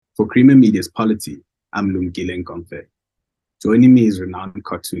For Creamer Media's Polity, I'm Lumgile Nkomfe. Joining me is renowned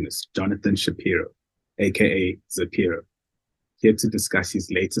cartoonist Jonathan Shapiro, aka Zapiro, here to discuss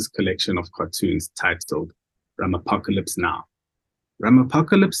his latest collection of cartoons titled RamApocalypse Now.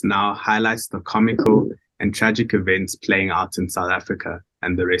 RamApocalypse Now highlights the comical and tragic events playing out in South Africa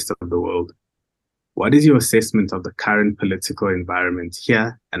and the rest of the world. What is your assessment of the current political environment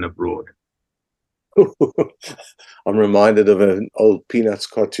here and abroad? I'm reminded of an old Peanuts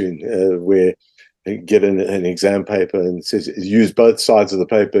cartoon where you get an exam paper and it says use both sides of the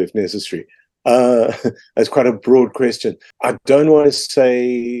paper if necessary. That's quite a broad question. I don't want to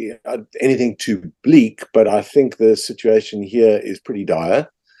say anything too bleak, but I think the situation here is pretty dire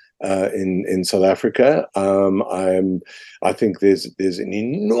in South Africa. I think there's an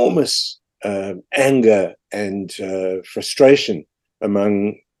enormous anger and frustration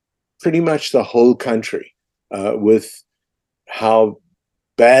among pretty much the whole country with how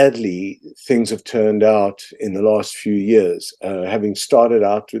badly things have turned out in the last few years. Having started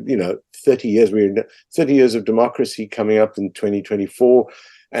out with, 30 years, we're in 30 years of democracy coming up in 2024,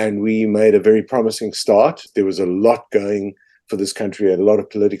 and we made a very promising start. There was a lot going for this country. We had a lot of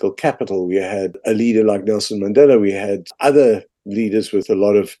political capital. We had a leader like Nelson Mandela. We had other leaders with a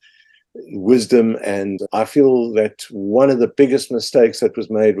lot of wisdom, and I feel that one of the biggest mistakes that was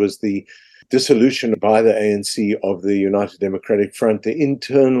made was the dissolution by the ANC of the United Democratic Front, the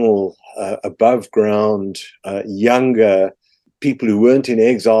internal, above ground, younger people who weren't in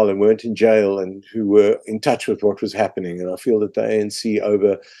exile and weren't in jail and who were in touch with what was happening. And I feel that the ANC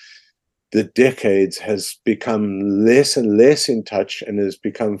over the decades has become less and less in touch and has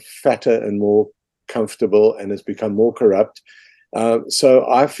become fatter and more comfortable and has become more corrupt. So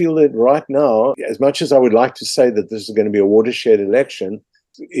I feel that right now, as much as I would like to say that this is going to be a watershed election,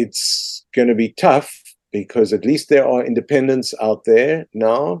 it's going to be tough because at least there are independents out there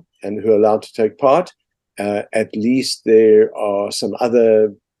now and who are allowed to take part. At least there are some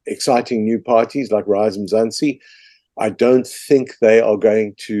other exciting new parties like Rise Mzansi. I don't think they are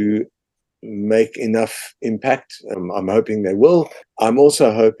going to make enough impact. I'm hoping they will. I'm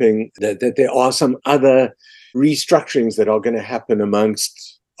also hoping that there are some other restructurings that are going to happen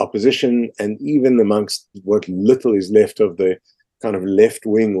amongst opposition and even amongst what little is left of the kind of left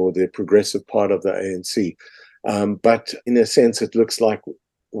wing or the progressive part of the ANC. But in a sense, it looks like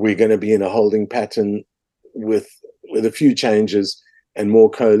we're going to be in a holding pattern with a few changes and more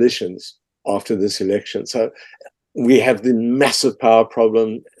coalitions after this election. So we have the massive power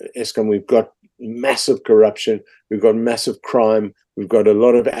problem, Eskom. We've got massive corruption. We've got massive crime. We've got a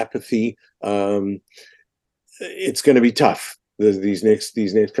lot of apathy. It's going to be tough. These next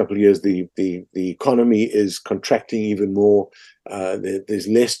couple of years, the economy is contracting even more. There's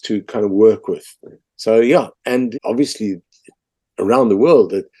less to kind of work with. So yeah, and obviously around the world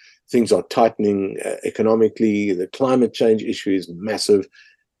that things are tightening economically. The climate change issue is massive.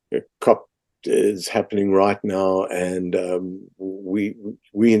 COP is happening right now, and we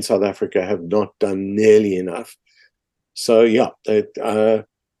in South Africa have not done nearly enough. So yeah,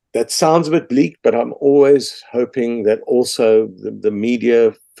 that sounds a bit bleak, but I'm always hoping that also the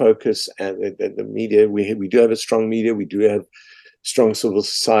media focus and the media, we do have a strong media, we do have strong civil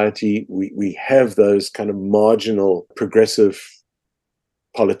society, we have those kind of marginal progressive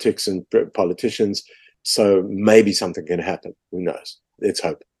politics and politicians. So maybe something can happen. Who knows? Let's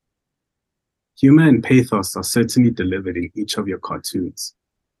hope. Humor and pathos are certainly delivered in each of your cartoons.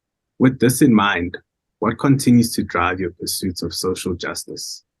 With this in mind, what continues to drive your pursuit of social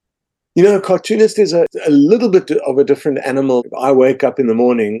justice? Cartoonist is a little bit of a different animal. If I wake up in the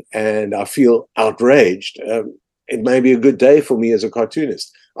morning and I feel outraged, it may be a good day for me as a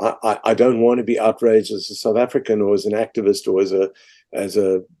cartoonist. I don't want to be outraged as a South African or as an activist or as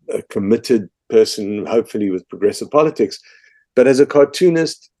a committed person, hopefully with progressive politics. But as a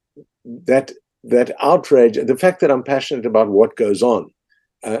cartoonist, that outrage, the fact that I'm passionate about what goes on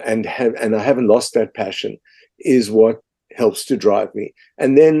and I haven't lost that passion is what helps to drive me.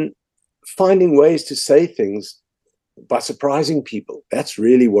 And then finding ways to say things by surprising people. That's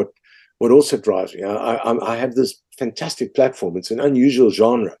really what also drives me. I have this fantastic platform. It's an unusual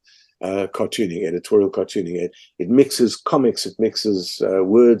genre, cartooning, editorial cartooning. It mixes comics, it mixes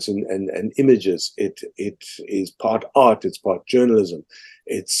words and images. It is part art, it's part journalism.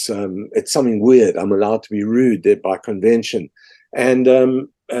 It's something weird. I'm allowed to be rude there by convention. And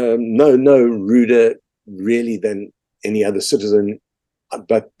no ruder really than any other citizen.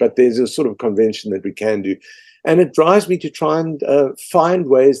 But there's a sort of convention that we can do. And it drives me to try and find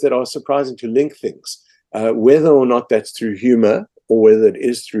ways that are surprising to link things, whether or not that's through humor or whether it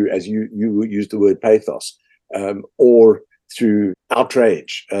is through, as you used the word, pathos, or through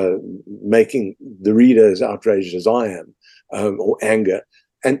outrage, making the reader as outraged as I am, or anger.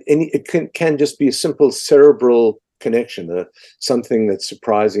 And it can just be a simple cerebral connection, something that's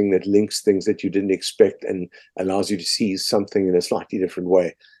surprising, that links things that you didn't expect and allows you to see something in a slightly different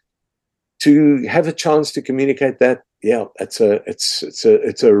way. To have a chance to communicate that, yeah, it's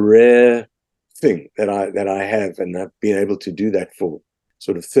a rare thing that I have, and I've been able to do that for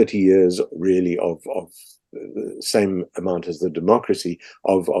sort of 30 years, really, of the same amount as the democracy,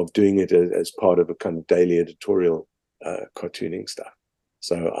 of doing it as part of a kind of daily editorial cartooning stuff.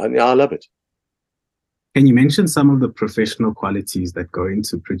 So I love it. Can you mention some of the professional qualities that go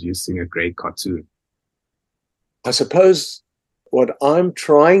into producing a great cartoon? I suppose what I'm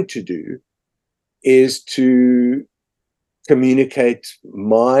trying to do is to communicate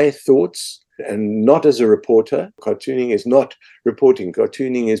my thoughts, and not as a reporter. Cartooning is not reporting.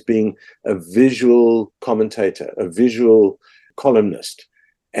 Cartooning is being a visual commentator, a visual columnist.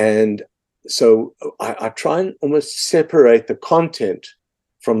 And so I try and almost separate the content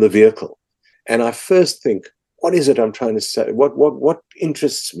from the vehicle. And I first think, what is it I'm trying to say? What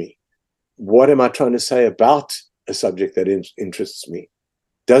interests me? What am I trying to say about a subject that interests me?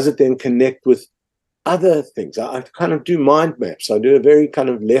 Does it then connect with other things? I kind of do mind maps. I do a very kind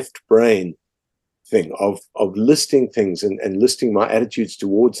of left brain thing of listing things and listing my attitudes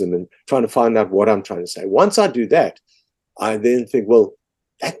towards them and trying to find out what I'm trying to say. Once I do that, I then think, well,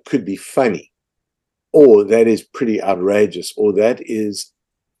 that could be funny, or that is pretty outrageous, or that is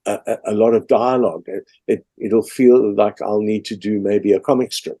a lot of dialogue. It'll feel like I'll need to do maybe a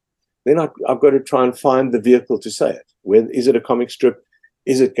comic strip. Then I've got to try and find the vehicle to say it. Is it a comic strip?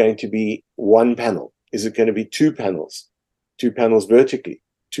 Is it going to be one panel? Is it going to be two panels? Two panels vertically,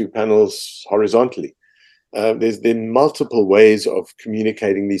 two panels horizontally? There's multiple ways of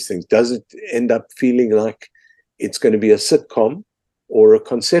communicating these things. Does it end up feeling like it's going to be a sitcom or a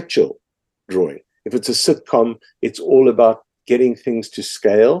conceptual drawing? If it's a sitcom, it's all about getting things to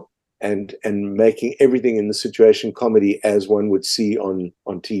scale and making everything in the situation comedy as one would see on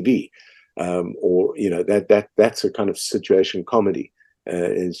TV, or that's a kind of situation comedy.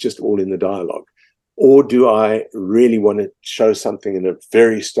 It's just all in the dialogue. Or do I really want to show something in a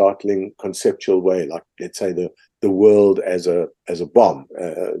very startling conceptual way, like, let's say, the world as a bomb?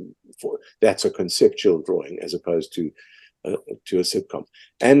 That's a conceptual drawing as opposed to a sitcom.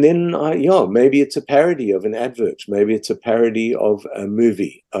 And then maybe it's a parody of an advert, maybe it's a parody of a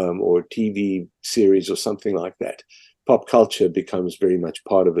movie, or a TV series or something like that. Pop culture becomes very much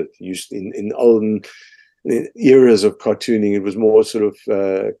part of it. In olden eras of cartooning, it was more sort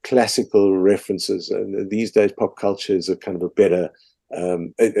of classical references, and these days pop culture is a kind of a better,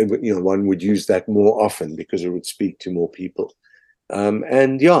 one would use that more often because it would speak to more people.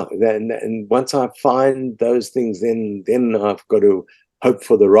 And once I find those things, then I've got to hope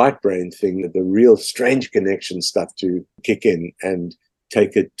for the right brain thing, the real strange connection stuff to kick in and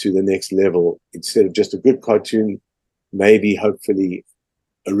take it to the next level. Instead of just a good cartoon, maybe hopefully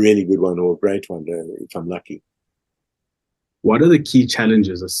a really good one or a great one, if I'm lucky. What are the key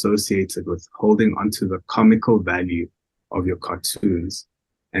challenges associated with holding onto the comical value of your cartoons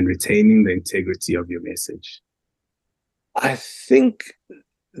and retaining the integrity of your message? I think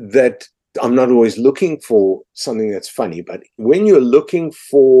that I'm not always looking for something that's funny, but when you're looking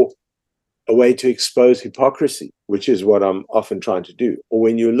for a way to expose hypocrisy, which is what I'm often trying to do, or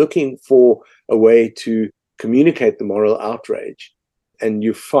when you're looking for a way to communicate the moral outrage, and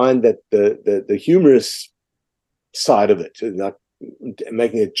you find that the humorous side of it, not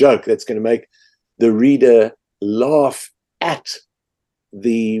making a joke that's going to make the reader laugh at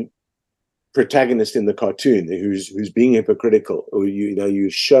the protagonist in the cartoon who's being hypocritical, or you're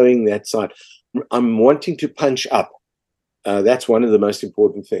showing that side. I'm wanting to punch up. That's one of the most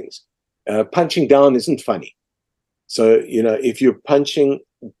important things. Punching down isn't funny. So if you're punching,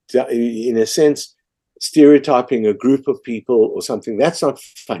 in a sense, stereotyping a group of people or something, that's not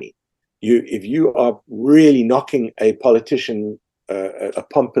funny. If you are really knocking a politician, a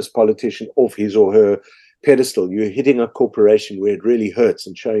pompous politician, off his or her pedestal, you're hitting a corporation where it really hurts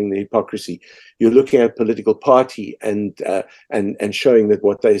and showing the hypocrisy. You're looking at a political party and showing that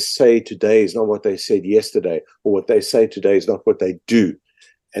what they say today is not what they said yesterday, or what they say today is not what they do.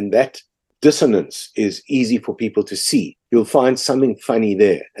 And that dissonance is easy for people to see. You'll find something funny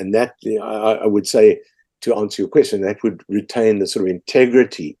there. And that, I would say, to answer your question, that would retain the sort of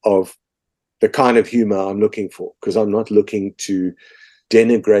integrity of the kind of humor I'm looking for, because I'm not looking to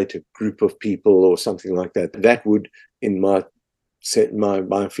denigrate a group of people or something like that. That would, in my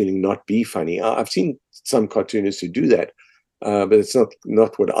feeling, not be funny. I've seen some cartoonists who do that, but it's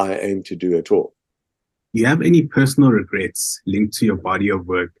not what I aim to do at all. Do you have any personal regrets linked to your body of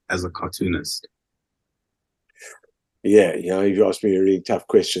work as a cartoonist? Yeah, you've asked me a really tough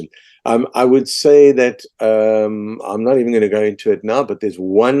question. I would say that I'm not even going to go into it now, but there's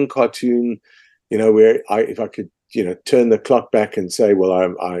one cartoon, where if I could, turn the clock back and say, well,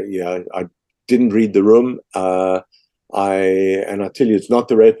 I didn't read the room. I tell you, it's not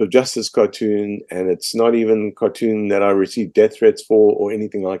the Rape of Justice cartoon, and it's not even a cartoon that I received death threats for or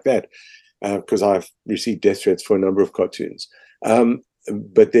anything like that, because I've received death threats for a number of cartoons.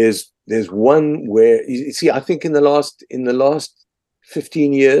 But there's one where you see, I think in the last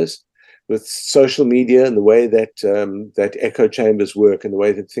 15 years, with social media and the way that that echo chambers work and the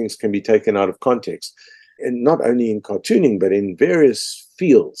way that things can be taken out of context, and not only in cartooning but in various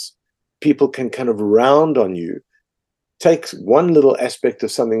fields, people can kind of round on you, take one little aspect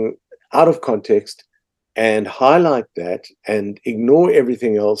of something out of context and highlight that and ignore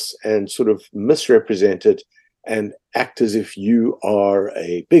everything else and sort of misrepresent it and act as if you are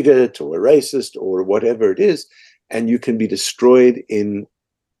a bigot or a racist or whatever it is, and you can be destroyed in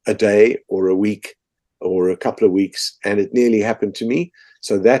a day or a week or a couple of weeks. And it nearly happened to me.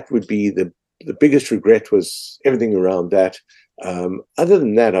 So that would be the biggest regret, was everything around that. Other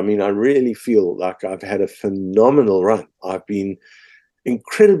than that, I mean, I really feel like I've had a phenomenal run. I've been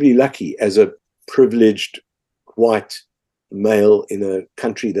incredibly lucky as a privileged white male in a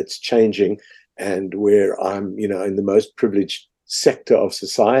country that's changing, and where I'm, in the most privileged sector of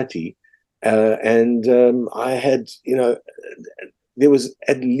society. I had, there was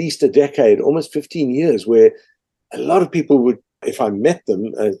at least a decade, almost 15 years, where a lot of people would, if I met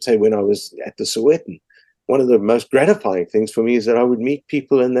them, say when I was at the Sowetan, one of the most gratifying things for me is that I would meet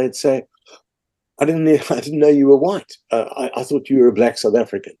people and they'd say, I didn't know you were white. I thought you were a black South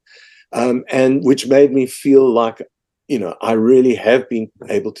African. And which made me feel like, I really have been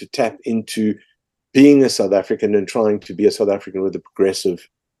able to tap into being a South African and trying to be a South African with a progressive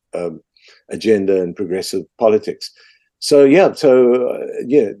agenda and progressive politics. So,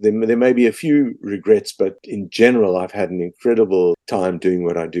 there may be a few regrets, but in general, I've had an incredible time doing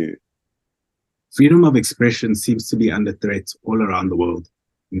what I do. Freedom of expression seems to be under threat all around the world,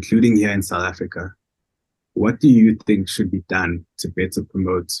 including here in South Africa. What do you think should be done to better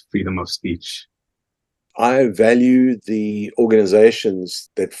promote freedom of speech? I value the organizations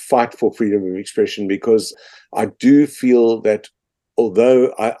that fight for freedom of expression, because I do feel that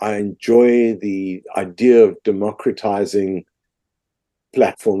although I enjoy the idea of democratizing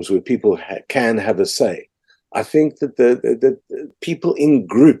platforms where people can have a say, I think that the people in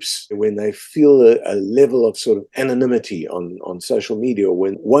groups, when they feel a level of sort of anonymity on social media, or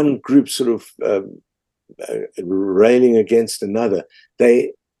when one group sort of railing against another,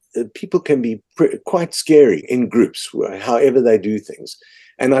 people can be quite scary in groups, however they do things.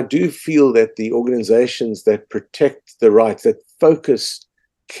 And I do feel that the organizations that protect the rights, that focus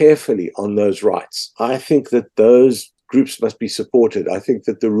carefully on those rights, I think that those groups must be supported. I think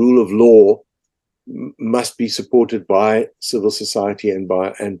that the rule of law must be supported by civil society and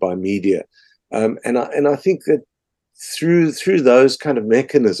by media. And I think that through those kind of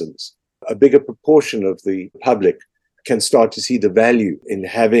mechanisms, a bigger proportion of the public can start to see the value in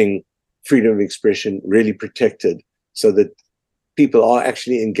having freedom of expression really protected, so that people are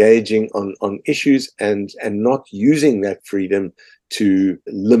actually engaging on issues and not using that freedom to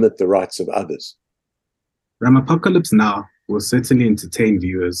limit the rights of others. RamApocalypse Now will certainly entertain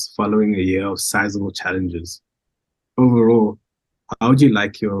viewers following a year of sizable challenges. Overall, how would you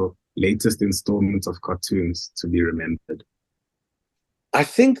like your latest installment of cartoons to be remembered? I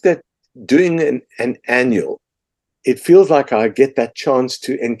think that doing an annual, it feels like I get that chance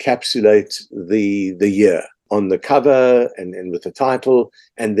to encapsulate the year on the cover and with the title,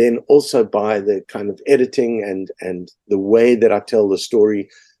 and then also by the kind of editing and the way that I tell the story.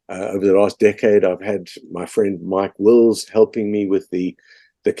 Over the last decade, I've had my friend Mike Wills helping me with the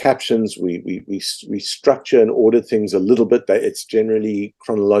captions. We structure and order things a little bit. It's generally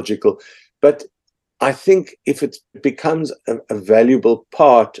chronological, but I think if it becomes a valuable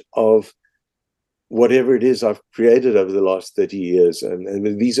part of whatever it is I've created over the last 30 years, and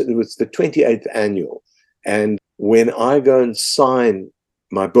it was the 28th annual, and when I go and sign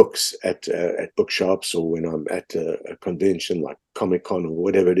my books at bookshops, or when I'm at a convention like Comic-Con or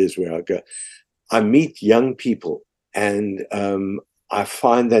whatever it is where I go, I meet young people, and I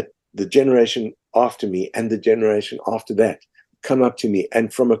find that the generation after me and the generation after that come up to me,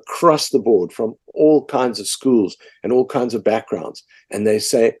 and from across the board, from all kinds of schools and all kinds of backgrounds, and they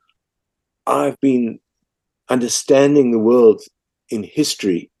say, I've been understanding the world in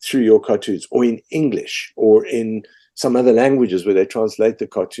history through your cartoons, or in English, or in some other languages where they translate the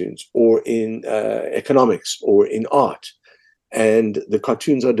cartoons, or in economics, or in art. And the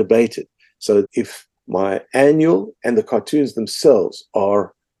cartoons are debated. So if my annual and the cartoons themselves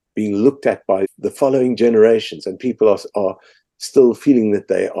are being looked at by the following generations, and people are still feeling that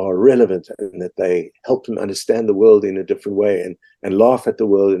they are relevant and that they help them understand the world in a different way, and laugh at the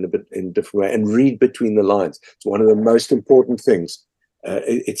world in a different way, and read between the lines. It's one of the most important things.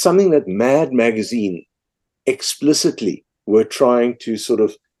 It's something that Mad Magazine explicitly were trying to sort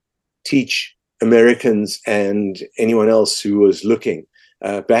of teach Americans and anyone else who was looking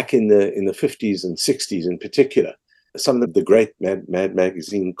back in the 50s and 60s in particular. Some of the great Mad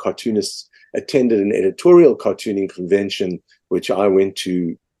Magazine cartoonists attended an editorial cartooning convention, which I went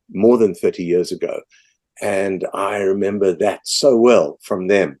to more than 30 years ago. And I remember that so well from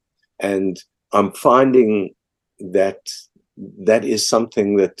them. And I'm finding that that is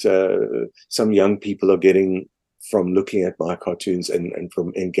something that some young people are getting from looking at my cartoons and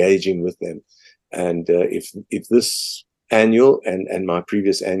from engaging with them. And if this annual and my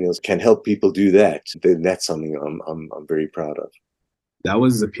previous annuals can help people do that, then that's something I'm very proud of. That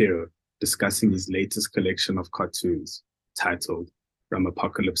was Zapiro discussing his latest collection of cartoons titled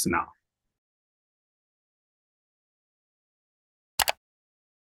RamApocalypse Now.